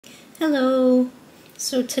Hello!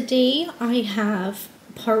 So today I have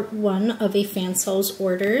part 1 of a Fansells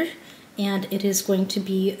order, and it is going to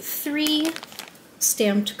be 3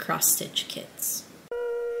 stamped cross-stitch kits.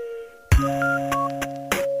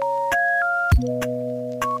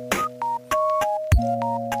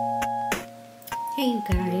 Hey you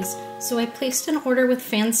guys, so I placed an order with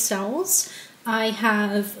Fansells. I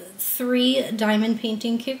have 3 diamond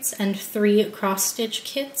painting kits and 3 cross-stitch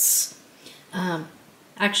kits.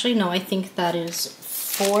 Actually, no, I think that is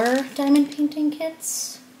 4 diamond painting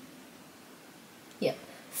kits. Yep,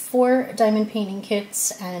 4 diamond painting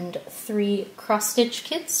kits and 3 cross-stitch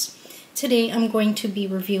kits. Today I'm going to be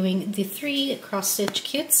reviewing the 3 cross-stitch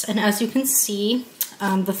kits, and as you can see,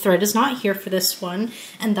 the thread is not here for this one,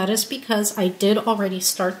 and that is because I did already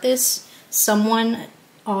start this. Someone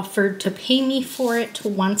offered to pay me for it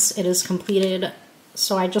once it is completed,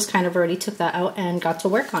 so I just kind of already took that out and got to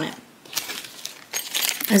work on it.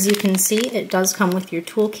 As you can see, it does come with your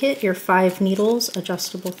toolkit, your 5 needles,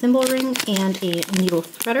 adjustable thimble ring, and a needle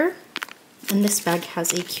threader. And this bag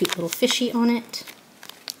has a cute little fishy on it.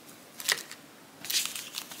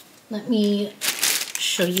 Let me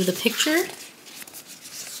show you the picture.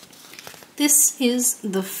 This is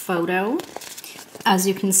the photo. As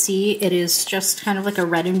you can see, it is just kind of like a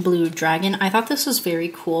red and blue dragon. I thought this was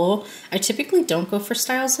very cool. I typically don't go for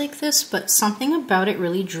styles like this, but something about it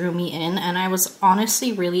really drew me in, and I was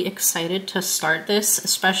honestly really excited to start this,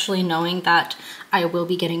 especially knowing that I will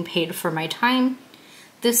be getting paid for my time.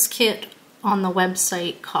 This kit on the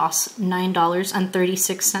website costs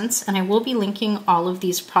 $9.36, and I will be linking all of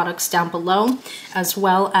these products down below, as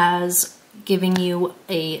well as giving you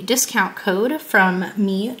a discount code from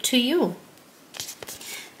me to you.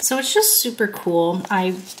 So it's just super cool.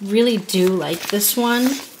 I really do like this one.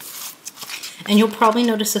 And you'll probably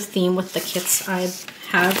notice a theme with the kits I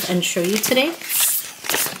have and show you today.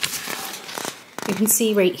 You can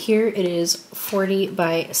see right here it is 40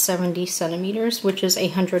 by 70 centimeters, which is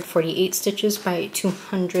 148 stitches by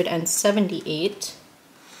 278.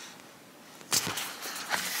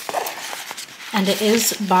 And it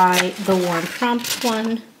is by the Warm Prompt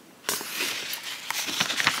one.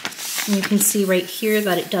 And you can see right here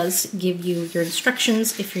that it does give you your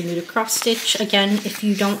instructions if you're new to cross stitch. Again, if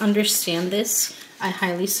you don't understand this, I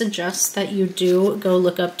highly suggest that you do go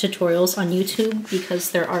look up tutorials on YouTube, because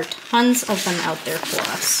there are tons of them out there for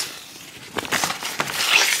us.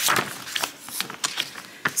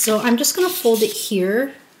 So I'm just going to fold it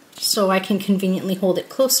here so I can conveniently hold it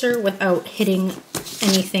closer without hitting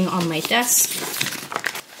anything on my desk.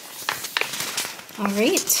 All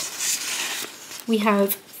right, we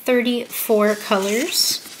have 34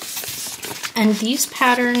 colors, and these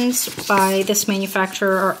patterns by this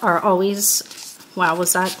manufacturer are always, wow,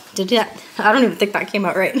 was that, I don't even think that came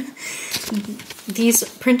out right. These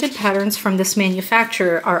printed patterns from this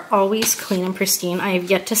manufacturer are always clean and pristine. I have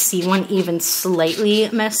yet to see one even slightly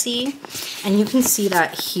messy, and you can see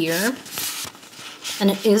that here. And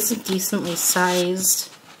it is decently sized,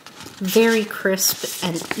 very crisp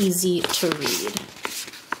and easy to read.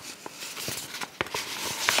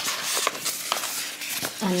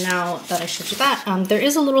 And now that I showed you that, there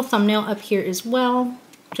is a little thumbnail up here as well,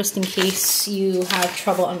 just in case you have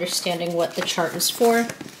trouble understanding what the chart is for.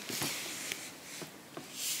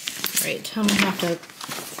 Right, I'm going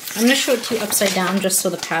to show it to you upside down just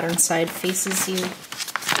so the pattern side faces you.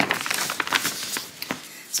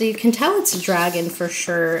 So you can tell it's a dragon for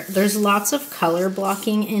sure. There's lots of color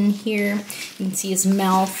blocking in here. You can see his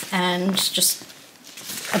mouth and just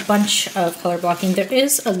a bunch of color blocking. There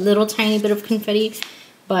is a little tiny bit of confetti,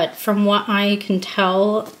 but from what I can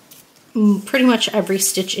tell, pretty much every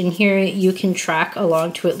stitch in here you can track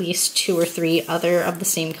along to at least 2 or 3 other of the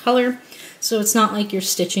same color. So it's not like you're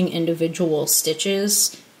stitching individual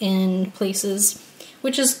stitches in places,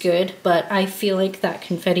 which is good, but I feel like that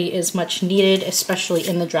confetti is much needed, especially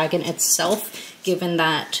in the dragon itself, given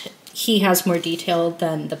that he has more detail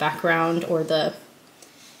than the background or the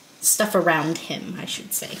stuff around him, I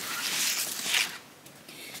should say.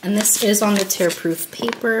 And this is on the tear-proof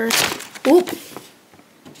paper. Oop!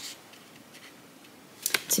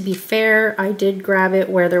 To be fair, I did grab it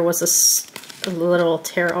where there was a little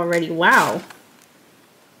tear already. Wow.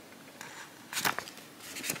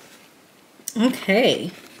 Okay,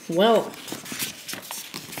 well.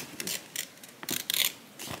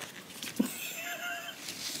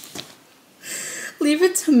 Leave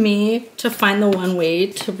it to me to find the one way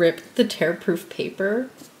to rip the tear-proof paper.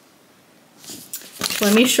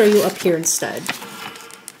 Let me show you up here instead.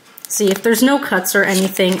 See, if there's no cuts or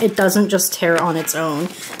anything, it doesn't just tear on its own,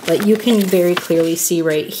 but you can very clearly see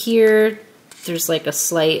right here, there's like a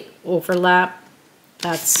slight overlap.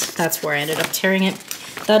 that's where I ended up tearing it.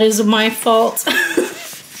 That is my fault.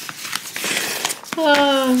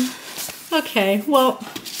 Okay, well,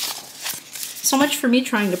 so much for me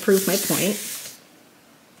trying to prove my point.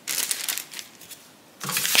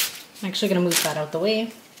 I'm actually going to move that out the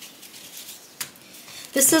way.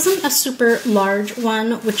 This isn't a super large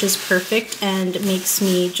one, which is perfect and makes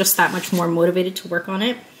me just that much more motivated to work on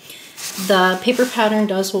it. The paper pattern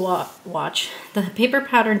does the paper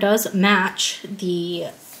pattern does match the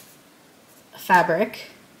fabric,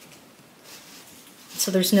 so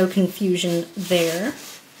there's no confusion there.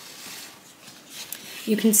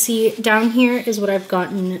 You can see down here is what I've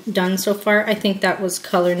gotten done so far. I think that was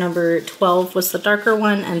color number 12 was the darker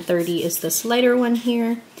one, and 30 is this lighter one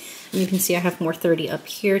here. And you can see I have more 30 up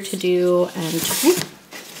here to do, and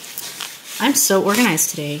I'm so organized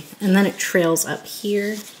today. And then it trails up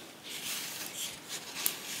here.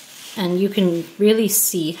 And you can really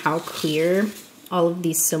see how clear all of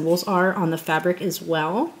these symbols are on the fabric as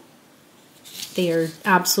well. They are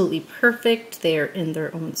absolutely perfect. They are in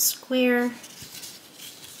their own square.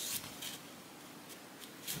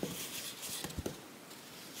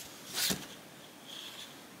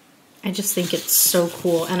 I just think it's so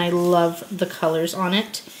cool, and I love the colors on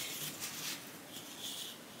it.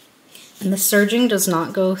 And the serging does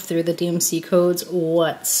not go through the DMC codes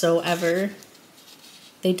whatsoever.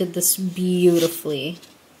 They did this beautifully.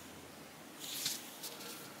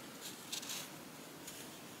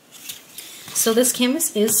 So this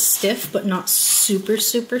canvas is stiff, but not super,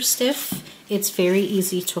 super stiff. It's very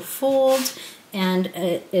easy to fold, and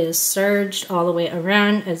it is serged all the way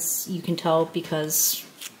around, as you can tell, because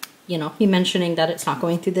you know, me mentioning that it's not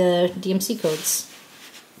going through the DMC codes.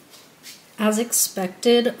 As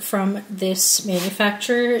expected from this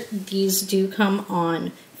manufacturer, these do come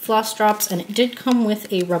on floss drops, and it did come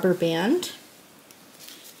with a rubber band.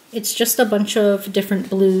 It's just a bunch of different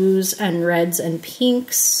blues and reds and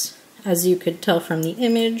pinks, as you could tell from the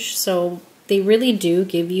image, so they really do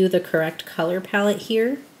give you the correct color palette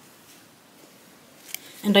here.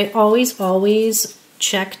 And I always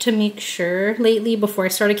check to make sure lately before I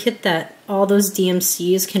start a kit that all those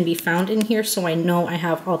DMCs can be found in here, so I know I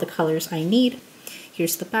have all the colors I need.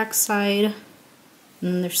 Here's the back side,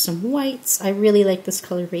 and there's some whites. I really like this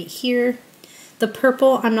color right here. The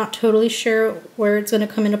purple, I'm not totally sure where it's going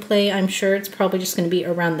to come into play. I'm sure it's probably just going to be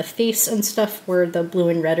around the face and stuff where the blue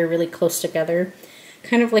and red are really close together.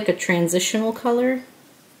 Kind of like a transitional color.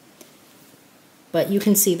 But you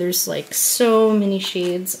can see there's like so many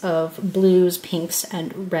shades of blues, pinks,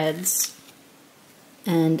 and reds.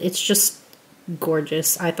 And it's just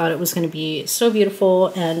gorgeous. I thought it was going to be so beautiful,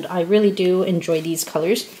 and I really do enjoy these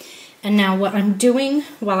colors. And now what I'm doing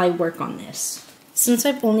while I work on this. Since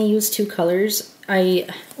I've only used 2 colors, I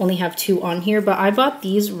only have 2 on here, but I bought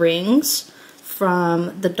these rings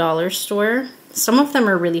from the dollar store. Some of them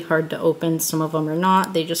are really hard to open, some of them are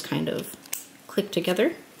not. They just kind of click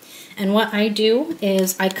together. And what I do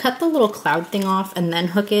is I cut the little cloud thing off and then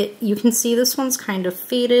hook it. You can see this one's kind of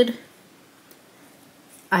faded.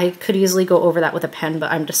 I could easily go over that with a pen,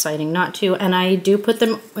 but I'm deciding not to. And I do put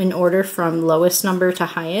them in order from lowest number to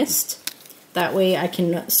highest. That way I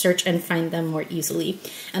can search and find them more easily.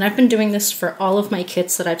 And I've been doing this for all of my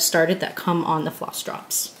kits that I've started that come on the floss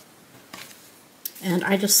drops. And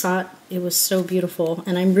I just thought it was so beautiful,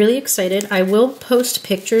 and I'm really excited. I will post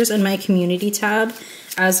pictures in my community tab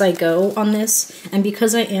as I go on this, and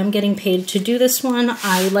because I am getting paid to do this one,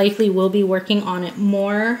 I likely will be working on it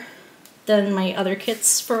more than my other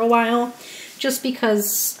kits for a while, just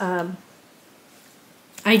because I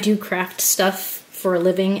do craft stuff for a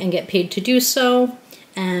living and get paid to do so,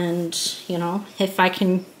 and you know, if I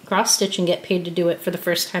can cross stitch and get paid to do it for the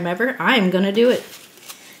first time ever, I'm gonna do it.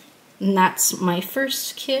 And that's my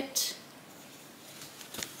first kit.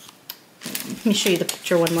 Let me show you the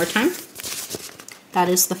picture one more time. That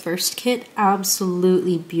is the first kit.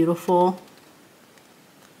 Absolutely beautiful.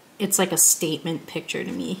 It's like a statement picture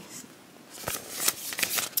to me.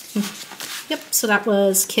 Yep, so that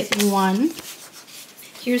was kit 1.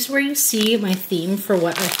 Here's where you see my theme for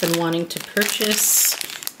what I've been wanting to purchase.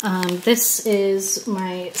 This is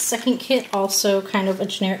my second kit, also kind of a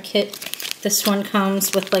generic kit. This one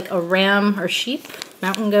comes with like a ram or sheep,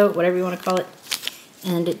 mountain goat, whatever you want to call it.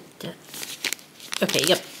 And it, okay,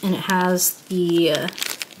 yep. And it has the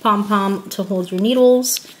pom-pom to hold your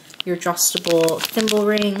needles, your adjustable thimble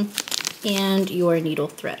ring, and your needle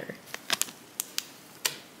threader.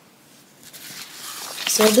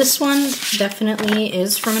 So this one definitely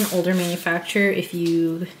is from an older manufacturer, if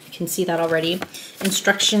you can see that already.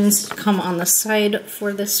 Instructions come on the side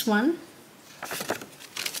for this one.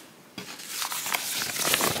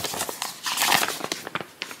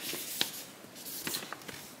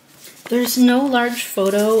 There's no large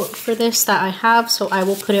photo for this that I have, so I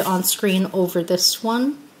will put it on screen over this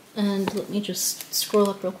one. And let me just scroll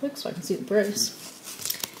up real quick so I can see the price.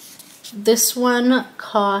 This one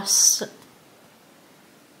costs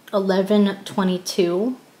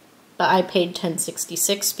 $11.22, but I paid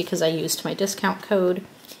 $10.66 because I used my discount code.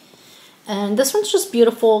 And this one's just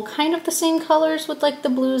beautiful, kind of the same colors with like the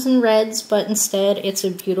blues and reds, but instead it's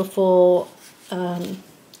a beautiful,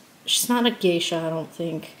 she's not a geisha, I don't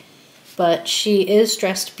think, but she is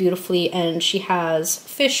dressed beautifully and she has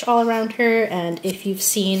fish all around her. And if you've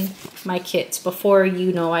seen my kits before,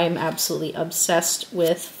 you know I am absolutely obsessed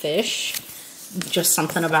with fish. Just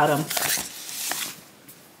something about them.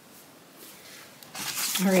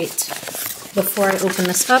 All right, before I open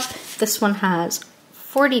this up, this one has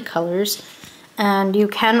 40 colors and you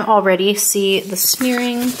can already see the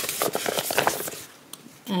smearing,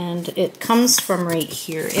 and it comes from right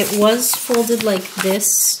here. It was folded like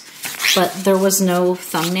this, but there was no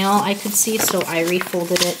thumbnail I could see, so I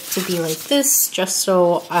refolded it to be like this just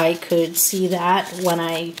so I could see that when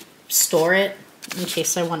I store it in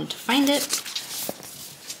case I wanted to find it.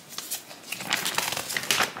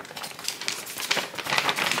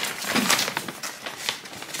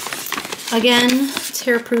 Again,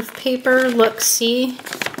 tear-proof paper. Look, see?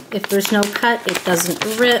 If there's no cut, it doesn't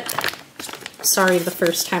rip. Sorry, the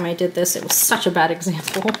first time I did this, it was such a bad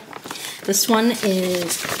example. This one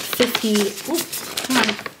is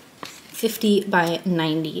 50 by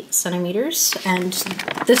 90 centimeters, and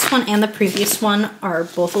this one and the previous one are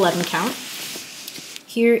both 11 count.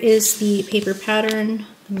 Here is the paper pattern.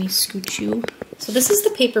 Let me scoot you. So this is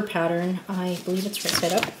the paper pattern. I believe it's right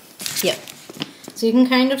side up. Yep. So you can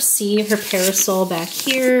kind of see her parasol back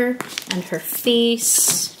here and her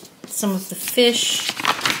face, some of the fish.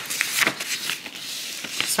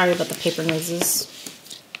 Sorry about the paper noises.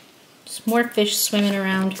 Just more fish swimming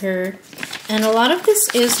around her. And a lot of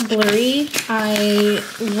this is blurry. I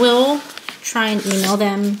will try and email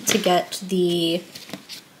them to get the,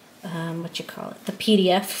 the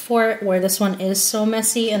PDF for it, where this one is so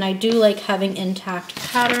messy. And I do like having intact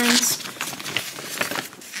patterns.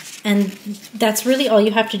 And that's really all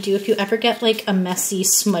you have to do if you ever get like a messy,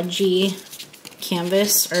 smudgy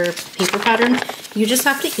canvas or paper pattern. You just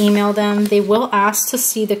have to email them. They will ask to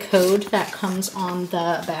see the code that comes on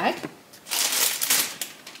the bag.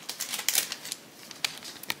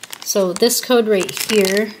 So this code right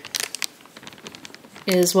here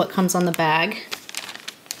is what comes on the bag.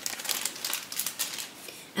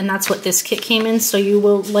 And that's what this kit came in, so you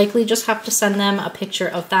will likely just have to send them a picture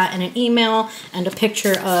of that in an email and a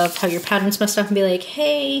picture of how your pattern's messed up and be like,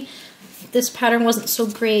 hey, this pattern wasn't so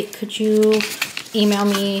great, could you email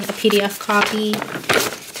me a PDF copy?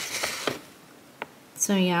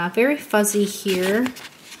 So yeah, very fuzzy here.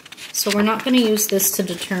 So we're not going to use this to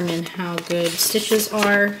determine how good stitches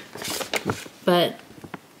are, but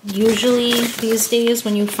usually these days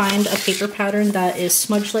when you find a paper pattern that is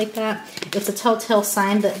smudged like that, it's a telltale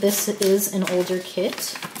sign that this is an older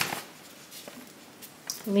kit.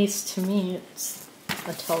 At least to me it's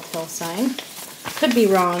a telltale sign. Could be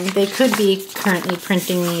wrong. They could be currently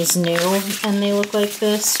printing these new and they look like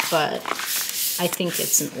this, but I think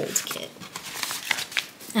it's an old kit.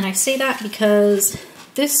 And I say that because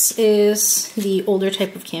this is the older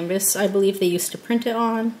type of canvas I believe they used to print it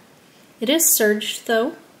on. It is serged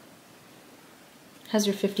though. Has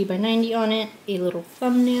your 50 by 90 on it, a little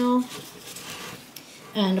thumbnail,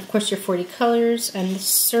 and of course your 40 colors, and the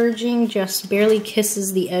serging just barely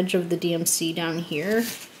kisses the edge of the DMC down here.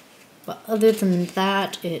 But other than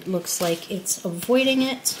that, it looks like it's avoiding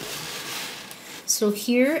it. So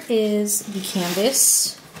here is the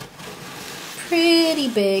canvas. Pretty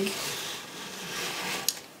big.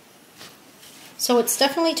 So it's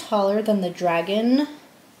definitely taller than the dragon,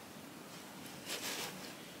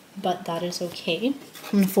 but that is okay. I'm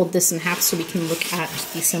going to fold this in half so we can look at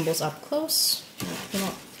the symbols up close. No,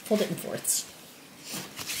 fold it in fourths.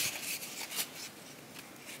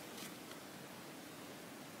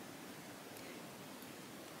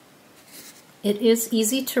 It is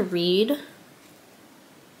easy to read,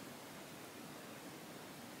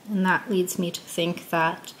 and that leads me to think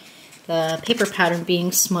that the paper pattern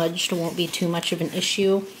being smudged won't be too much of an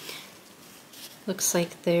issue. Looks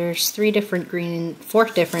like there's 5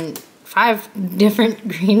 different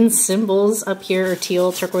green symbols up here, or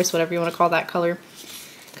teal, turquoise, whatever you want to call that color.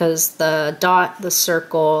 Because the dot, the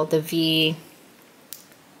circle, the V,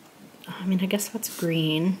 I mean, I guess that's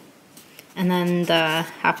green. And then the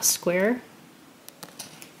half a square.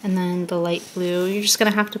 And then the light blue. You're just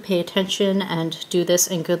going to have to pay attention and do this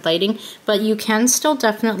in good lighting. But you can still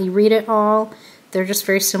definitely read it all. They're just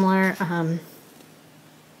very similar.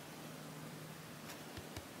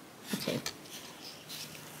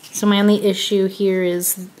 So my only issue here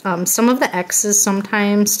is some of the X's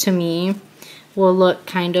sometimes to me will look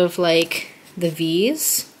kind of like the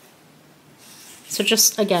V's. So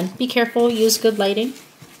just, again, be careful, use good lighting.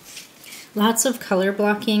 Lots of color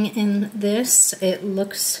blocking in this. It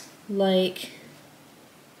looks like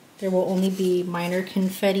there will only be minor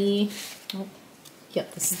confetti. Oh,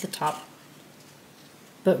 yep, this is the top.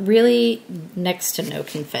 But really, next to no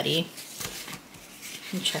confetti.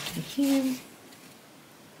 Let me check in here.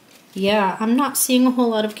 Yeah, I'm not seeing a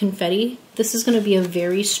whole lot of confetti. This is going to be a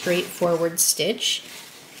very straightforward stitch.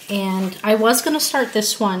 And I was going to start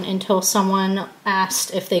this one until someone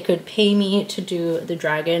asked if they could pay me to do the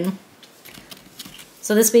dragon.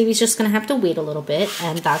 So this baby's just going to have to wait a little bit,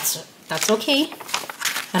 and that's okay.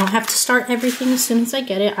 I don't have to start everything as soon as I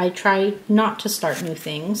get it. I try not to start new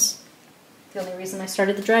things. The only reason I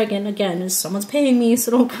started the dragon, again, is someone's paying me,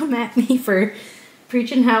 so don't come at me for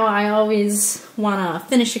preaching how I always want to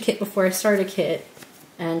finish a kit before I start a kit,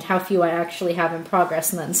 and how few I actually have in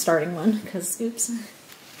progress and then starting one, because oops.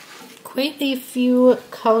 Quite a few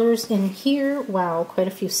colors in here. Wow, quite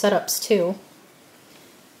a few setups too.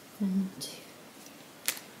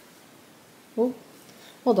 Oh,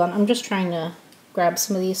 hold on, I'm just trying to grab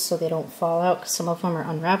some of these so they don't fall out because some of them are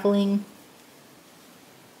unraveling.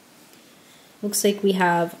 Looks like we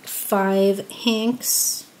have 5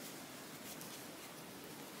 Hanks,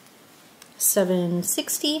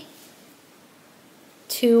 760,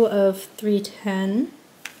 2 of 310,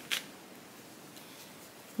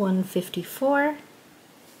 154,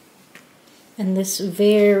 and this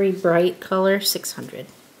very bright color, 600.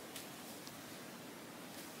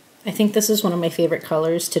 I think this is one of my favorite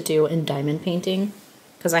colors to do in diamond painting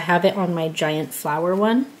because I have it on my giant flower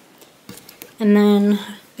one. And then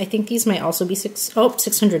I think these might also be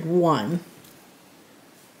 601.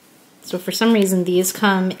 So for some reason these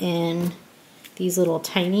come in these little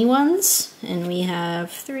tiny ones, and we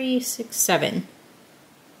have 3, 6, 7.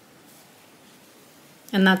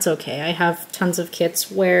 And that's okay. I have tons of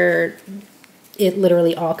kits where it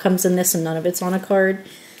literally all comes in this and none of it's on a card.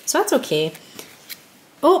 So that's okay.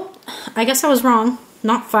 Oh, I guess I was wrong.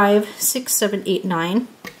 Not 5, 6, 7, 8, 9.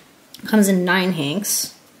 Comes in 9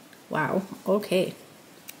 Hanks. Wow, okay.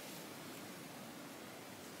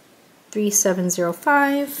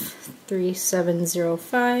 3705,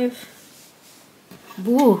 3705.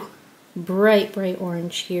 Ooh, bright, bright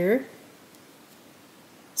orange here.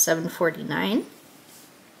 749.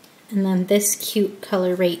 And then this cute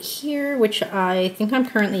color right here, which I think I'm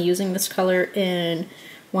currently using this color in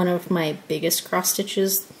one of my biggest cross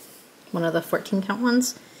stitches, one of the 14 count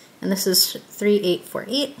ones. And this is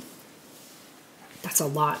 3848. That's a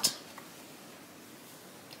lot.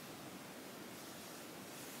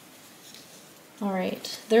 All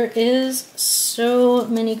right, there is so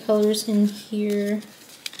many colors in here.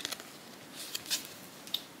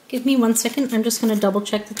 Give me 1 second. I'm just going to double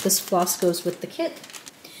check that this floss goes with the kit.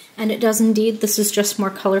 And it does indeed. This is just more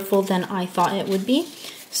colorful than I thought it would be.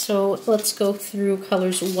 So let's go through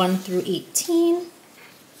colors 1 through 18.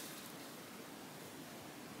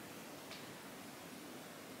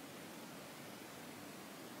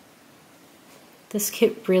 This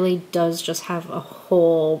kit really does just have a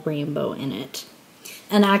whole rainbow in it.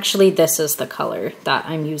 And actually this is the color that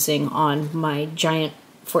I'm using on my giant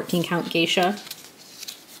 14 count geisha.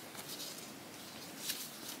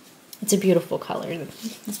 It's a beautiful color,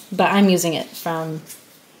 but I'm using it from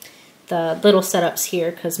the little setups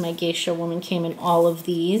here because my geisha woman came in all of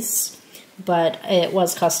these, but it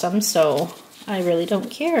was custom, so I really don't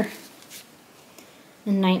care.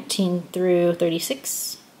 And 19 through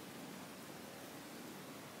 36.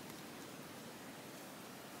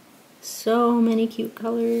 So many cute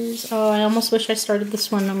colors. Oh, I almost wish I started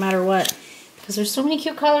this one no matter what, because there's so many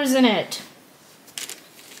cute colors in it.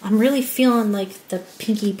 I'm really feeling like the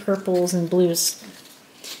pinky purples and blues.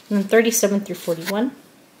 And then 37 through 41.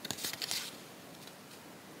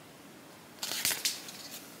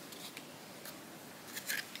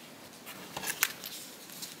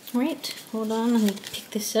 Alright, hold on, let me pick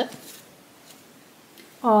this up.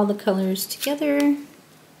 All the colors together.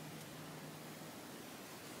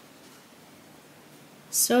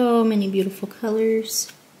 So many beautiful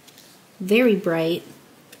colors. Very bright.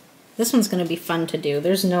 This one's going to be fun to do.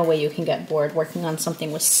 There's no way you can get bored working on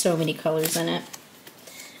something with so many colors in it.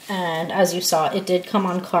 And as you saw, it did come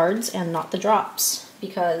on cards and not the drops.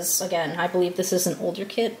 Because, again, I believe this is an older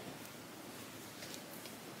kit.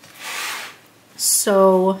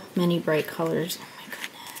 So many bright colors. Oh my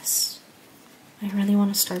goodness. I really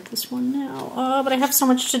want to start this one now. Oh, but I have so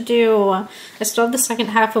much to do. I still have the second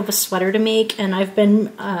half of a sweater to make, and I've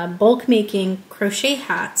been bulk making crochet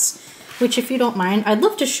hats. which if you don't mind, I'd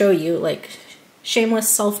love to show you, like, shameless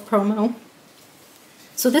self-promo.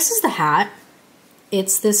 So this is the hat.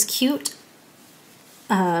 It's this cute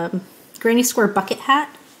granny square bucket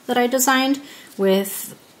hat that I designed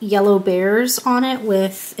with yellow bears on it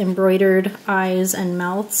with embroidered eyes and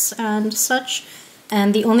mouths and such.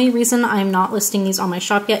 And the only reason I'm not listing these on my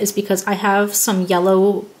shop yet is because I have some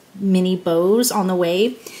yellow mini bows on the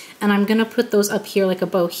way, and I'm gonna put those up here, like a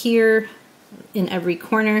bow here in every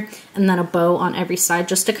corner and then a bow on every side,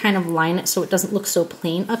 just to kind of line it so it doesn't look so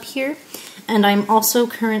plain up here. And I'm also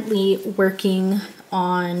currently working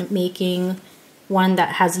on making one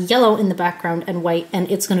that has yellow in the background and white,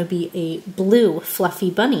 and it's going to be a blue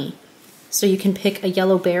fluffy bunny. So you can pick a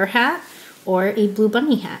yellow bear hat or a blue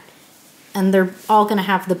bunny hat, and they're all going to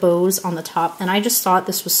have the bows on the top. And I just thought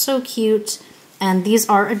this was so cute, and these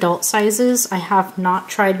are adult sizes. I have not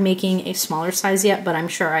tried making a smaller size yet, but I'm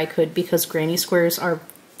sure I could because granny squares are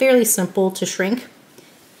fairly simple to shrink.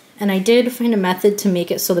 And I did find a method to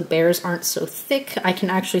make it so the bears aren't so thick. I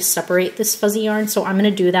can actually separate this fuzzy yarn, so I'm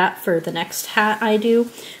gonna do that for the next hat I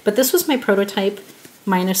do. But this was my prototype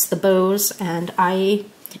minus the bows, and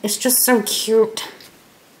it's just so cute.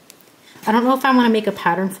 I don't know if I wanna make a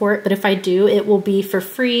pattern for it, but if I do, it will be for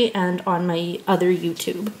free and on my other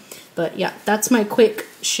YouTube. But yeah, that's my quick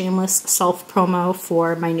shameless self-promo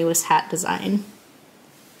for my newest hat design.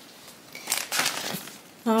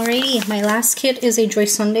 Alrighty, my last kit is a Joy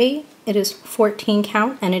Sunday. It is 14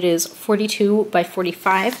 count and it is 42 by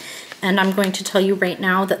 45. And I'm going to tell you right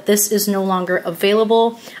now that this is no longer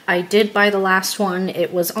available. I did buy the last one.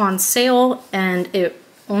 It was on sale and it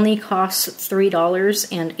only costs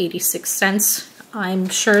 $3.86. I'm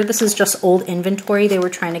sure this is just old inventory they were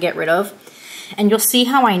trying to get rid of. And you'll see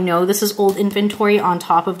how I know this is old inventory on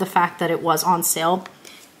top of the fact that it was on sale.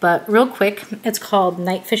 But real quick, it's called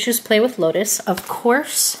Night Fishes Play with Lotus. Of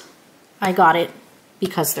course, I got it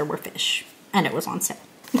because there were fish and it was on sale.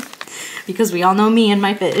 Because we all know me and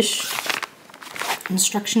my fish.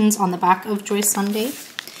 Instructions on the back of Joy Sunday.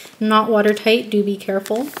 Not watertight, do be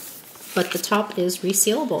careful. But the top is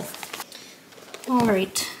resealable. All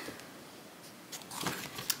right.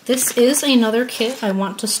 This is another kit I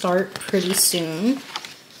want to start pretty soon.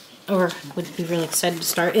 Or would be really excited to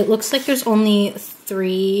start. It looks like there's only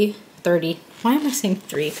 30. Why am I saying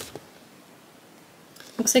 3?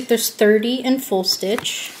 Looks like there's 30 in full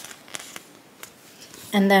stitch.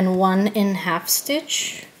 And then 1 in half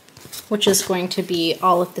stitch, which is going to be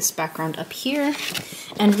all of this background up here.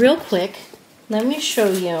 And real quick, let me show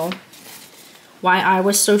you why I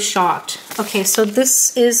was so shocked. Okay, so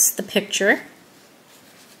this is the picture.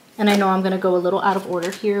 And I know I'm gonna go a little out of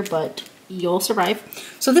order here, but you'll survive.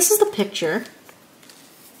 So this is the picture,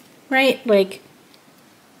 right? Like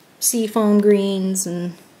seafoam greens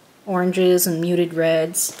and oranges and muted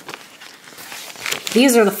reds.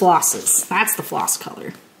 These are the flosses. That's the floss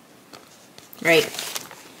color, right?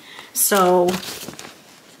 So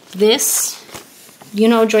this, you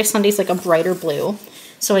know, Joy Sunday's like a brighter blue.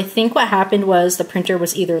 So I think what happened was the printer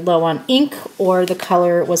was either low on ink or the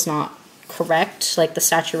color was not correct, like the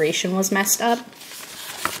saturation was messed up.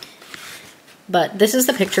 But this is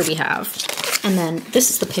the picture we have. And then this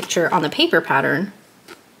is the picture on the paper pattern.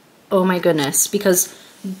 Oh my goodness, because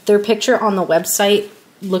their picture on the website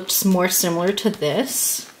looked more similar to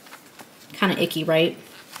this. Kind of icky, right?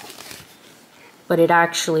 But it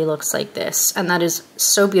actually looks like this, and that is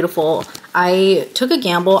so beautiful. I took a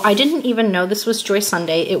gamble. I didn't even know this was Joy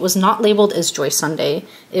Sunday. It was not labeled as Joy Sunday.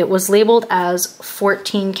 It was labeled as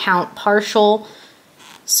 14 count partial.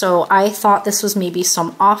 So I thought this was maybe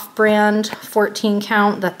some off-brand 14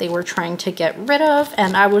 count that they were trying to get rid of,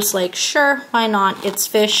 and I was like, sure, why not? It's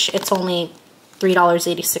fish. It's only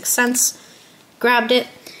 $3.86. Grabbed it.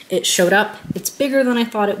 It showed up. It's bigger than I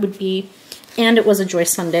thought it would be, and it was a Joy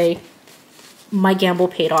Sunday. My gamble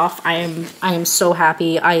paid off. I am so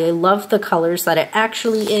happy. I love the colors that it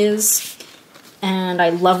actually is, and I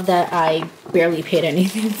love that I barely paid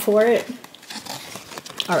anything for it.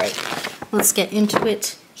 All right, let's get into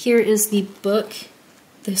it. Here is the book.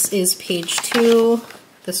 This is page 2.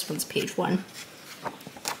 This one's page 1.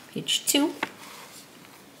 Page 2.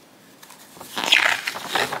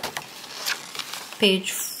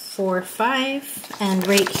 Page 4, 5, and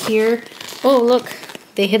right here, oh look,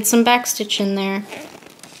 they hid some backstitch in there.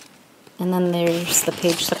 And then there's the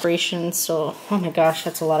page separation, so, oh my gosh,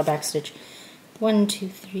 that's a lot of backstitch. 1, 2,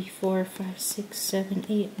 3, 4, 5, 6, 7,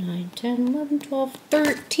 8, 9, 10, 11, 12,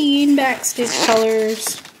 13 backstitch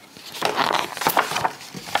colors.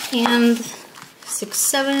 And 6,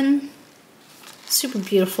 7. Super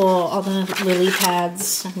beautiful, all the lily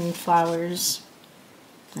pads and flowers.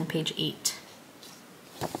 And page 8.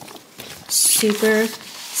 Super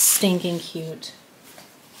stinking cute.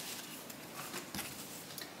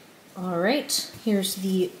 Alright, here's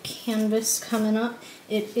the canvas coming up.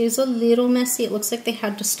 It is a little messy. It looks like they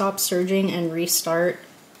had to stop serging and restart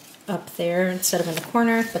up there instead of in the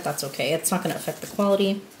corner, but that's okay. It's not going to affect the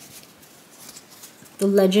quality. The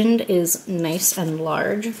legend is nice and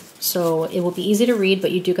large, so it will be easy to read,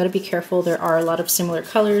 but you do got to be careful. There are a lot of similar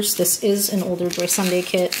colors. This is an older Joy Sunday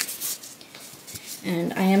kit,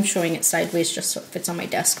 and I am showing it sideways just so it fits on my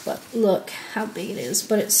desk, but look how big it is.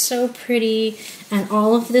 But it's so pretty, and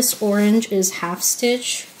all of this orange is half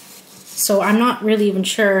stitch, so I'm not really even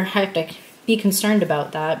sure I have to be concerned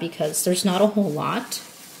about that because there's not a whole lot.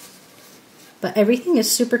 But everything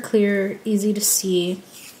is super clear, easy to see.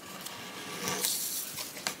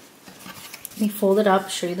 Let me fold it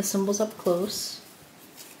up, show you the symbols up close.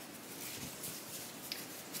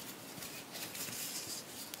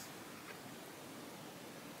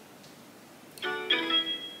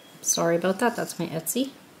 Sorry about that, that's my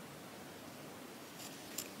Etsy.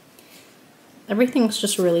 Everything's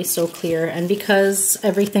just really so clear, and because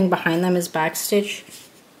everything behind them is backstitch,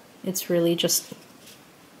 it's really just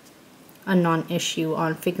a non-issue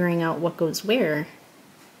on figuring out what goes where.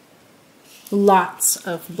 Lots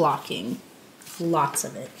of blocking. Lots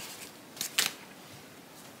of it.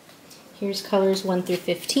 Here's colors 1 through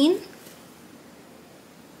 15.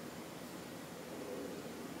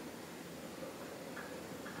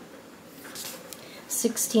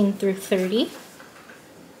 (16 through 30).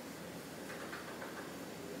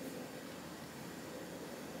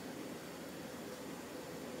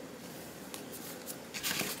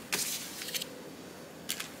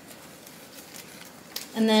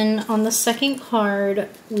 And then on the second card,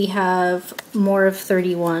 we have more of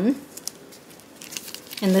 31.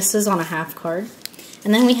 And this is on a half card.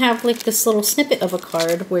 And then we have like this little snippet of a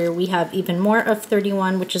card where we have even more of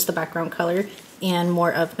 31, which is the background color, and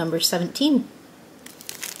more of number 17.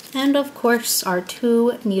 And of course, our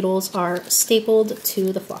 2 needles are stapled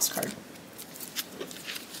to the floss card.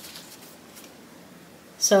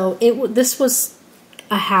 So this was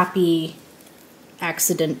a happy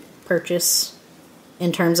accident purchase,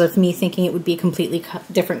 in terms of me thinking it would be completely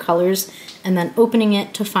different colors, and then opening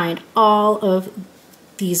it to find all of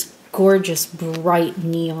these gorgeous bright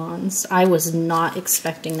neons. I was not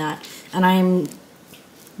expecting that, and I'm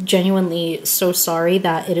genuinely so sorry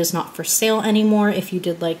that it is not for sale anymore if you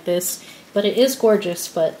did like this, but it is gorgeous.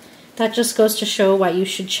 But that just goes to show why you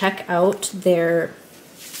should check out their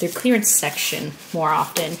clearance section more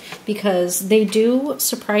often, because they do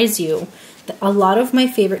surprise you. A lot of my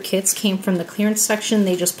favorite kits came from the clearance section.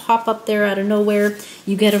 They just pop up there out of nowhere.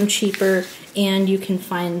 You get them cheaper, and you can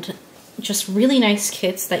find just really nice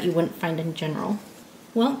kits that you wouldn't find in general.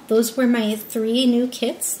 Well, those were my 3 new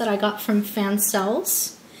kits that I got from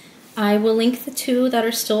Fansells. I will link the 2 that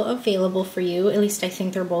are still available for you. At least I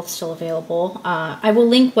think they're both still available. I will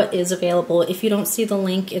link what is available. If you don't see the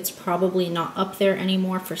link, it's probably not up there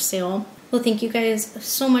anymore for sale. Well, thank you guys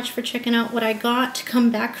so much for checking out what I got.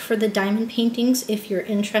 Come back for the diamond paintings if you're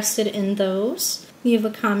interested in those. Leave a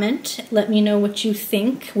comment. Let me know what you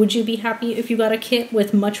think. Would you be happy if you got a kit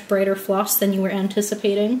with much brighter floss than you were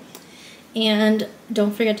anticipating? And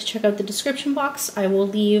don't forget to check out the description box. I will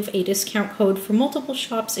leave a discount code for multiple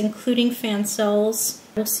shops, including Fansells.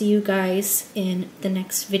 I'll see you guys in the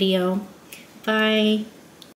next video. Bye.